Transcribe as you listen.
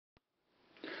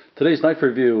Today's knife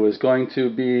review is going to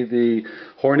be the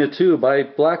Hornet II by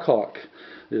Blackhawk.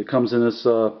 It comes in this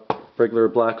regular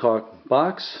Blackhawk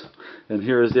box, and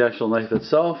here is the actual knife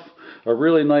itself. A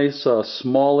really nice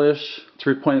smallish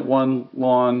 3.1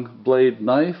 long blade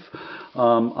knife.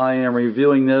 I am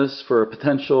reviewing this for a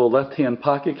potential left-hand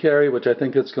pocket carry, which I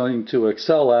think it's going to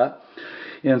excel at.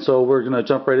 And so we're going to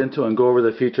jump right into it and go over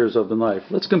the features of the knife.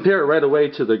 Let's compare it right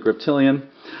away to the Griptilian.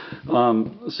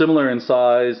 Similar in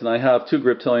size, and I have two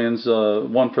Griptilians,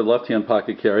 one for the left-hand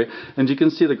pocket carry. And you can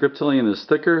see the Griptilian is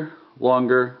thicker,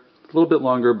 longer, a little bit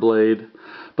longer blade,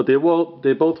 but they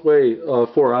both weigh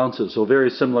 4 ounces, so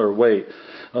very similar weight.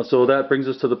 So that brings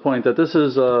us to the point that this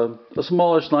is a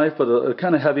smallish knife, but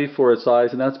kind of heavy for its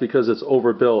size, and that's because it's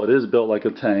overbuilt. It is built like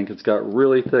a tank. It's got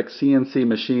really thick CNC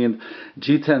machined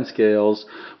G10 scales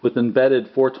with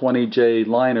embedded 420J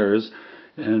liners,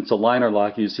 and it's a liner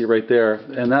lock. You see right there,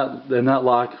 and that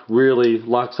lock really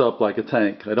locks up like a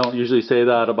tank. I don't usually say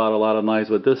that about a lot of knives,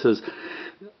 but this is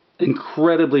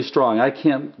incredibly strong.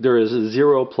 There is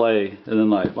zero play in the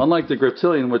knife. Unlike the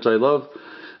Griptilian, which I love.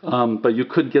 But you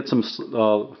could get some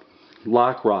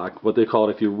lock rock, what they call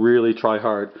it, if you really try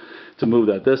hard to move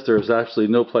that. There's actually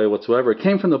no play whatsoever. It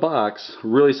came from the box,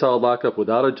 really solid lockup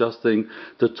without adjusting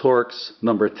the Torx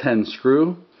number 10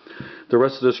 screw. The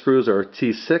rest of the screws are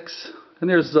T6, and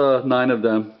there's 9 of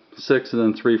them, 6 and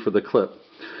then 3 for the clip.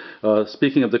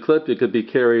 Speaking of the clip, it could be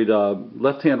carried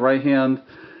left hand, right hand.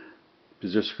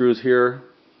 There's screws here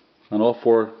on all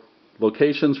 4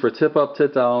 locations for tip up,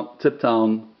 tip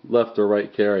down, left or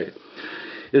right carry.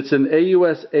 It's an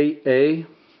AUS 8A, a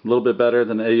little bit better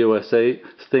than AUS 8,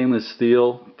 stainless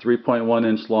steel, 3.1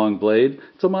 inch long blade.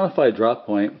 It's a modified drop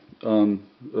point.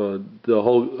 The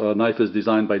whole knife is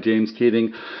designed by James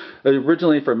Keating.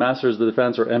 Originally for Masters of the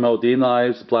Defense or MOD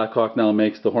knives, Blackhawk now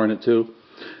makes the Hornet II.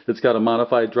 It's got a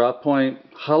modified drop point,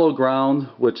 hollow ground,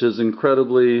 which is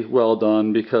incredibly well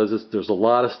done because there's a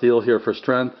lot of steel here for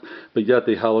strength, but yet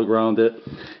they hollow ground it.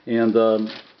 And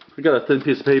we got a thin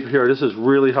piece of paper here. This is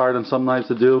really hard on some knives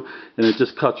to do, and it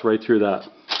just cuts right through that.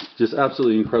 Just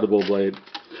absolutely incredible blade.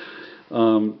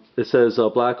 It says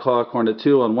Blackhawk Hornet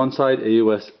II on one side,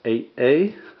 AUS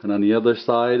 8A, and on the other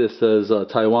side it says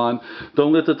Taiwan.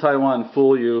 Don't let the Taiwan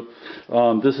fool you.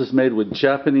 This is made with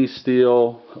Japanese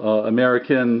steel,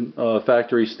 American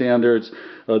factory standards.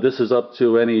 This is up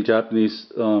to any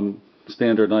Japanese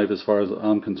standard knife as far as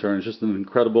I'm concerned. It's just an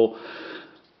incredible,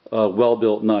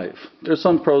 well-built knife. There's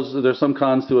some pros, there's some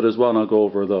cons to it as well, and I'll go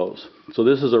over those. So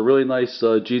this is a really nice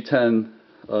G10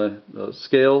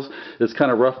 scales. It's kind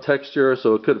of rough texture,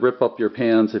 so it could rip up your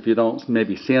pants if you don't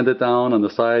maybe sand it down on the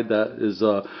side that is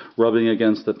rubbing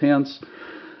against the pants.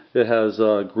 It has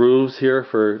grooves here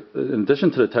in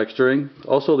addition to the texturing.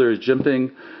 Also there's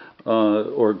jimping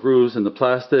or grooves in the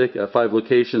plastic at 5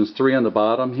 locations, 3 on the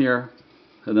bottom here,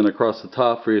 and then across the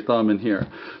top for your thumb in here.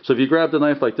 So if you grab the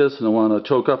knife like this and want to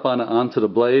choke up on it onto the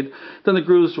blade, then the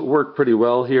grooves work pretty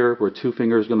well here, where 2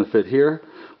 fingers are going to fit here,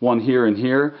 1 here and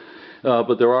here.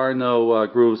 But there are no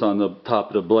grooves on the top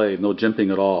of the blade, no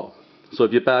jimping at all. So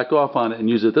if you back off on it and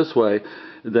use it this way,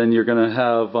 then you're going to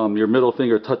have your middle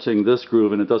finger touching this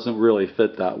groove, and it doesn't really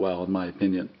fit that well, in my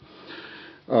opinion.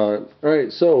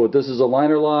 Alright, so this is a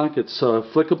liner lock. It's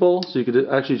flickable, so you could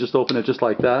actually just open it just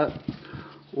like that,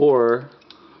 or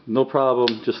no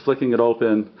problem, just flicking it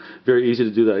open. Very easy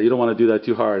to do that. You don't want to do that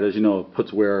too hard, as you know, it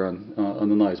puts wear on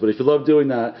the knives. But if you love doing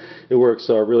that, it works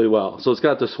really well. So it's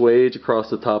got the swage across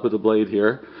the top of the blade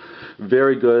here.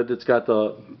 Very good. It's got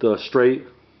the straight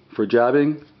for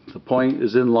jabbing. The point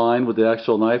is in line with the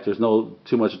actual knife. There's no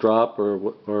too much drop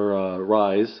or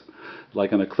rise,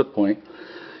 like on a clip point.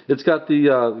 It's got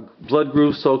the blood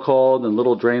grooves, so-called, and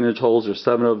little drainage holes. There's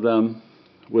 7 of them,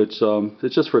 which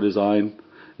it's just for design.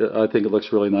 I think it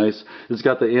looks really nice. It's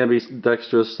got the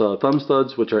ambidextrous thumb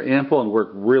studs, which are ample and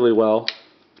work really well,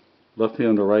 left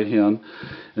hand or right hand,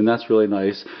 and that's really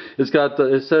nice. It's got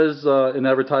it says in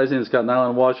advertising it's got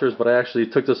nylon washers, but I actually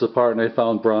took this apart and I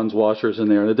found bronze washers in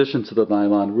there in addition to the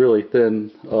nylon, really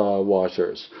thin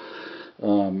washers.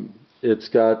 It's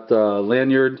got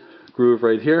lanyard groove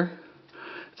right here.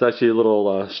 It's actually a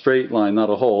little straight line, not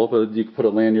a hole, but you can put a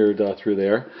lanyard through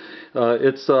there.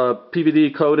 It's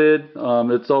PVD coated.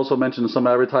 It's also mentioned in some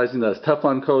advertising that it's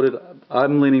Teflon coated.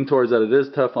 I'm leaning towards that it is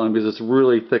Teflon because it's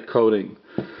really thick coating.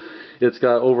 It's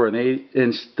got over an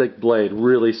 8-inch thick blade,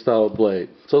 really stout blade.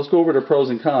 So let's go over the pros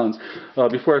and cons.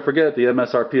 Before I forget, the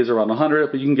MSRP is around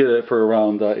 100, but you can get it for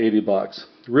around 80 bucks.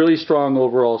 Really strong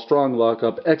overall, strong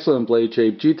lockup, excellent blade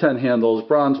shape, G10 handles,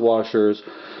 bronze washers,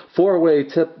 4-way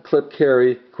tip clip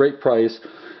carry, great price.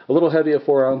 A little heavy at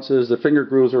 4 ounces. The finger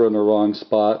grooves are in the wrong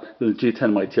spot. The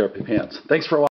G10 might tear up your pants. Thanks for watching.